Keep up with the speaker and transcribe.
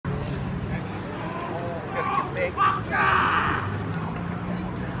Thank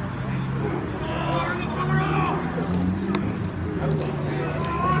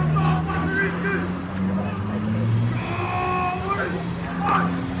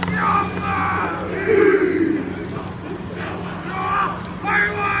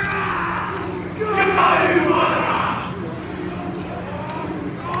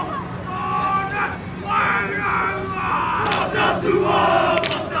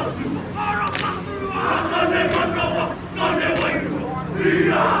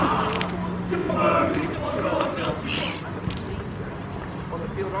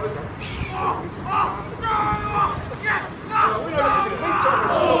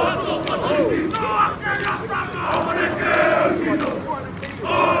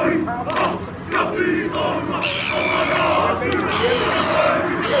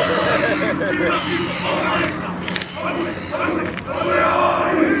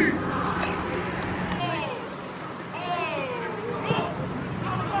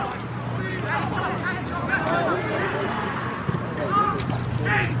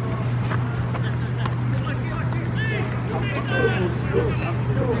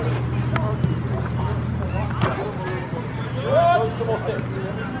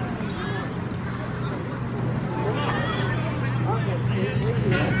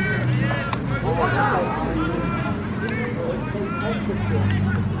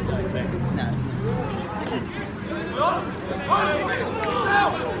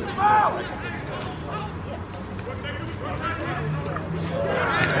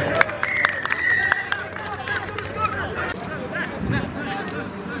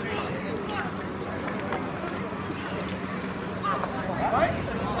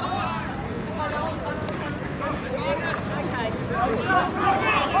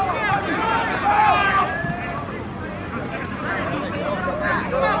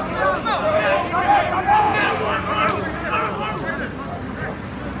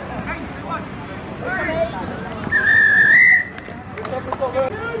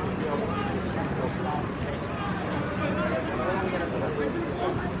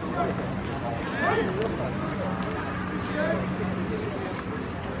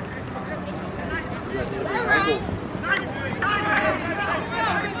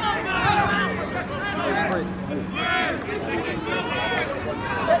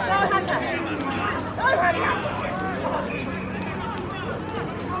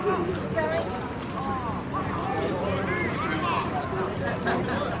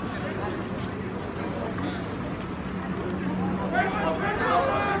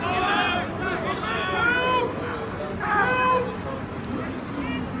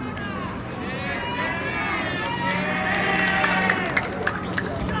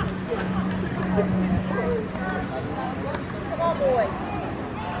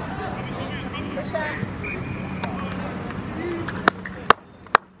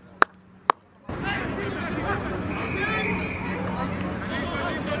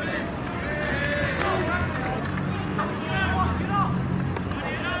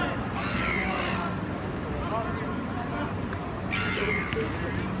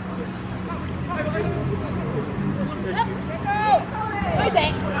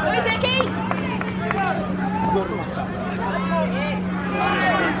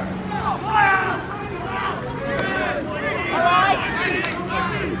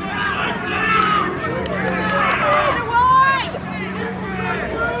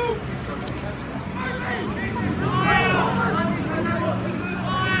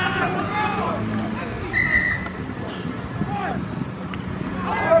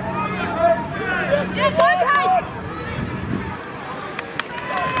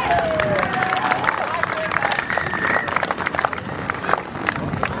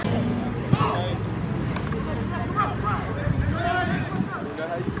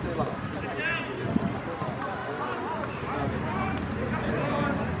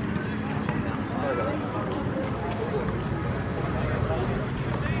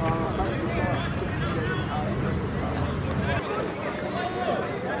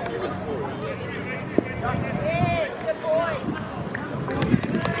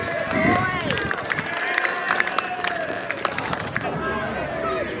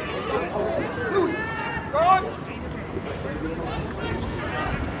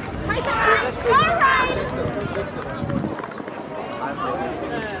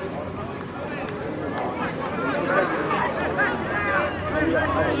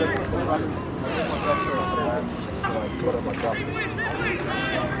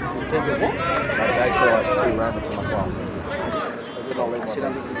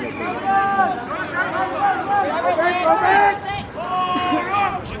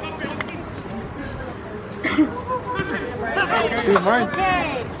you. Good, mine.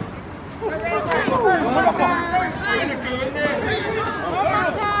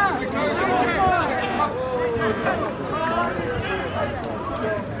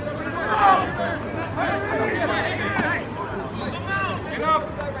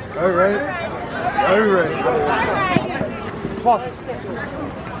 All right. All right. Pass.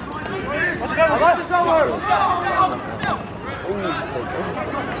 Let's go.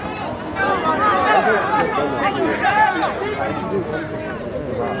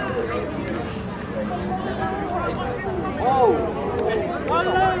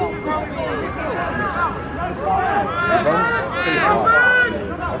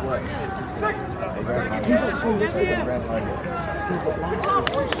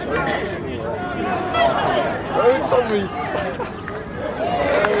 It's on me.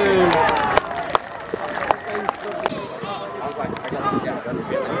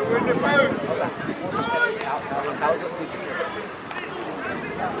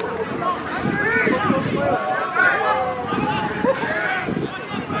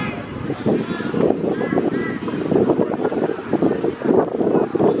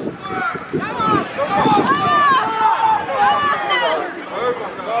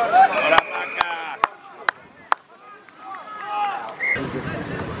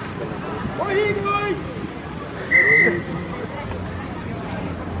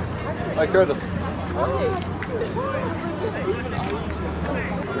 Hey, Curtis.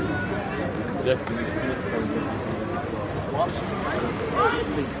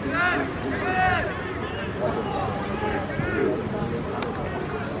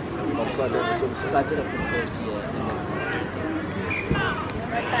 Because I did it for the first year.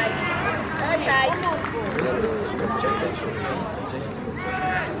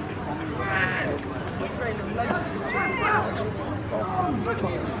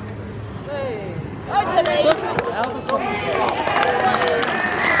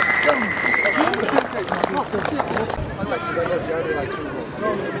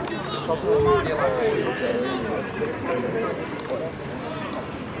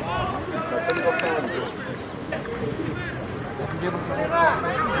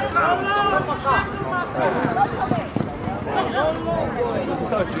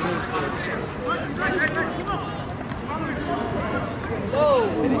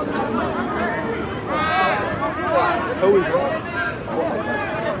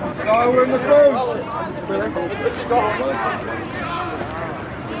 We're in the close.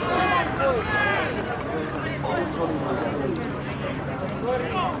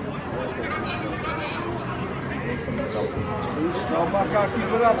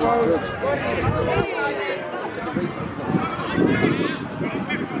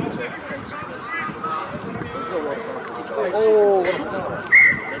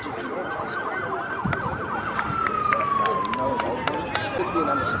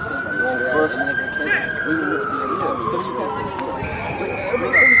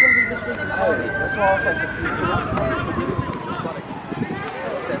 That's why I was like,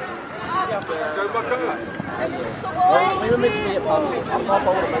 we were meant to be at Parliament. I'm not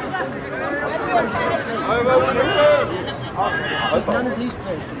bothered about it. None of these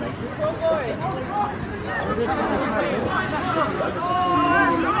players can make it. Under 16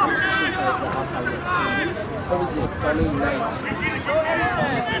 players that are Parliament. Obviously, Donny, Nate.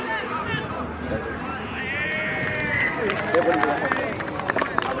 They wouldn't be a hot game.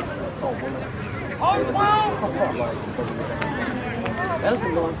 That was a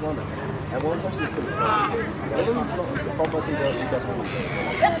nice runner. And one person couldn't play. The other one's not the problem. He doesn't want to play.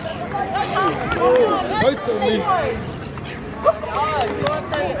 Right on me.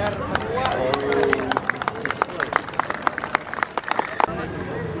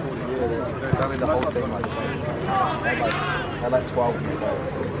 They're the whole team like they're like 12 in the game.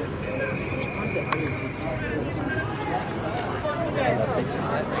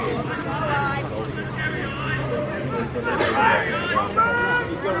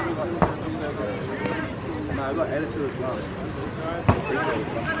 No, I got added to the side.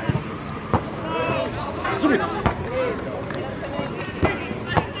 Jimmy!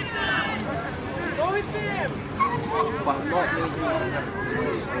 But not really.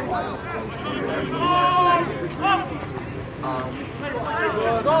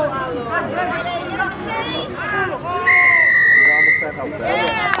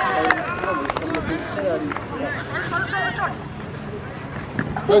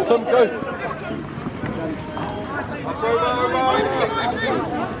 Go, Tom, go!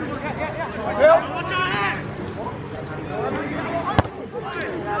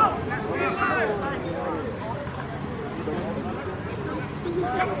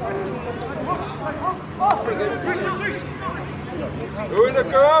 Who in the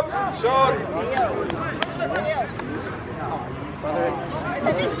cups? Shot!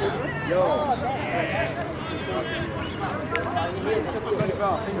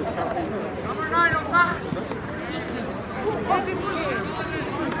 Number 9 on top.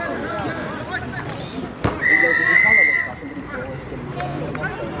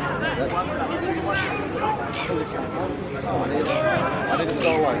 I need to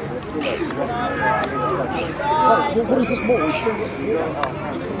go away. What is this ball? We still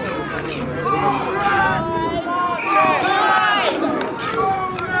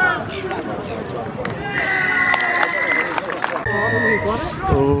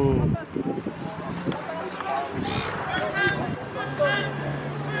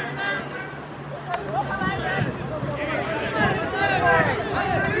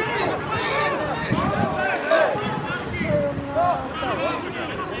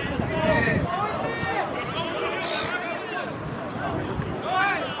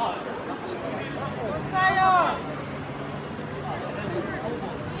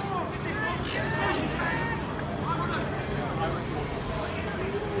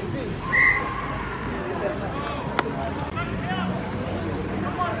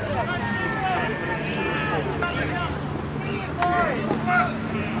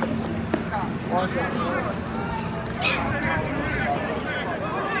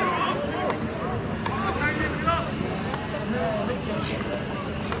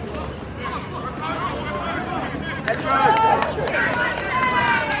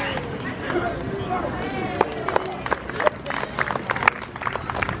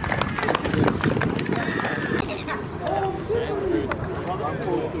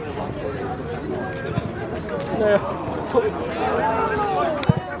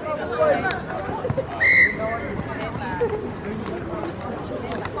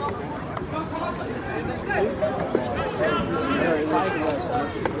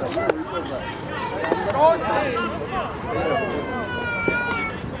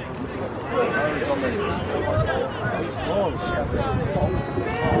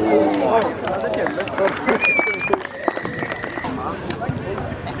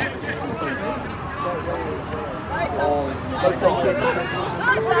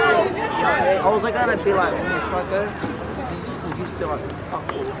I was like gonna be like, oh, should I go? Would you still like, fuck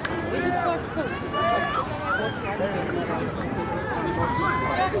all?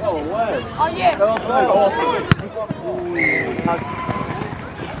 Oh yeah.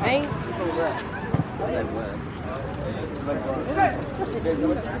 Hey?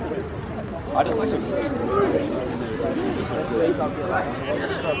 I just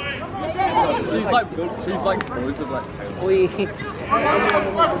like she's like boys with like tail. Oi.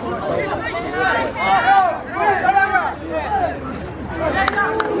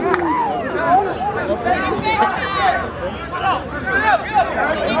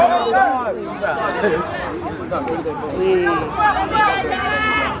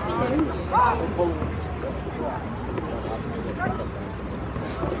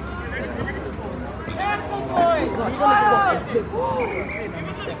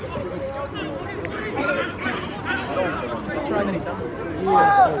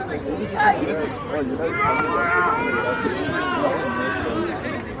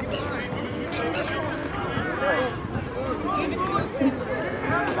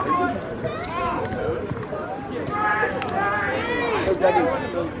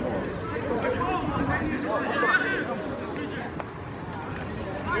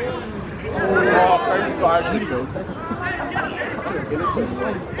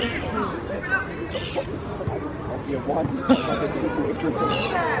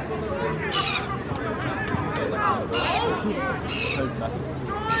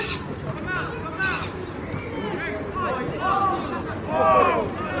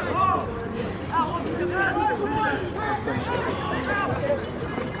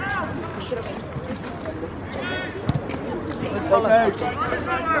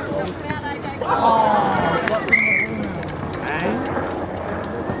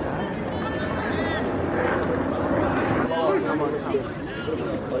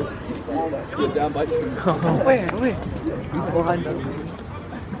 You're down by 2. Where? Behind them.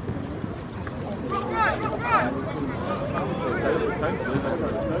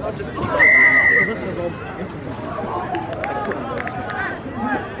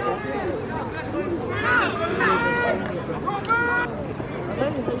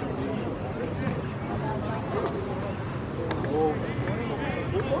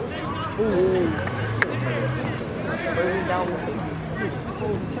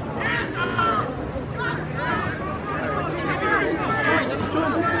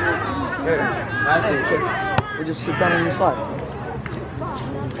 We just sit down on the side.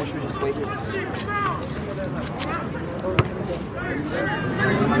 Or should we just wait this?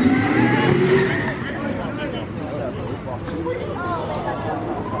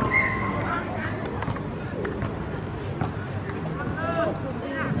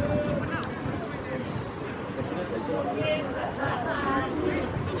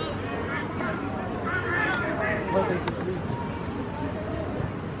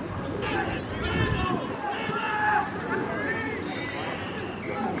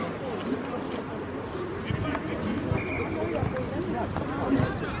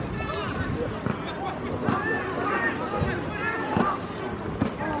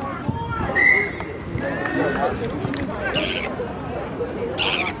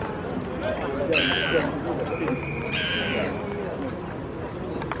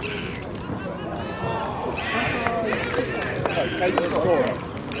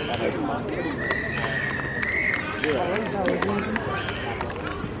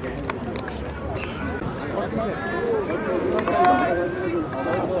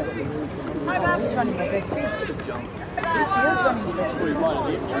 He's running a big feet. Yes, he is running a big feet.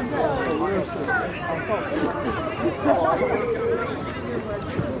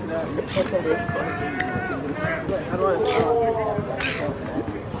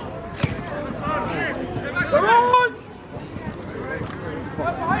 Come on!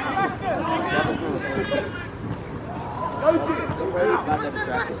 Go, Jim!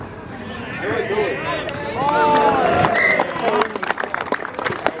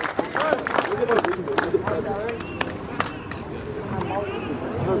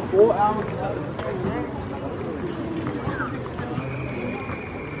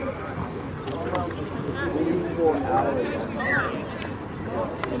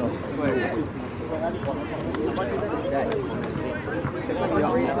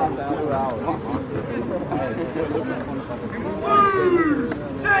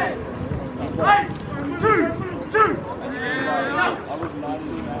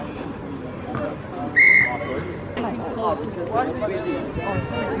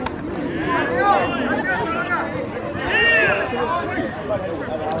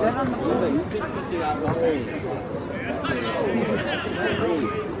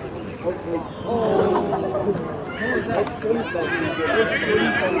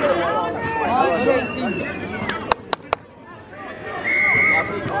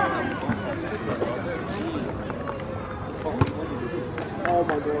 Oh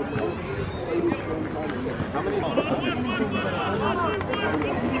my god. How many?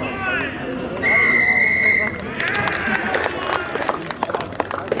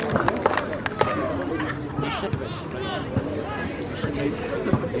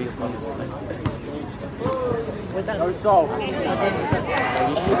 No salt.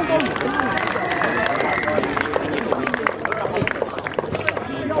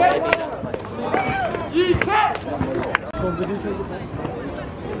 You can't!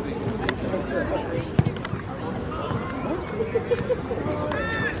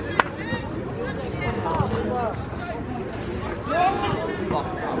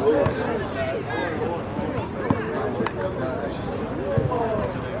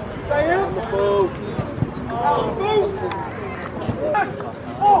 Stay in the boat.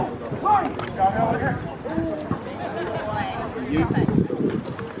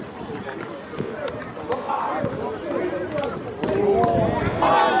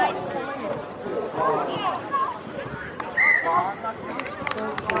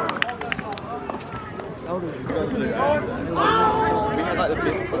 We had like the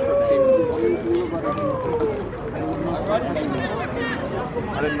best corporate team in the world.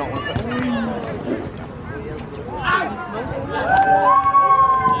 I did not want that.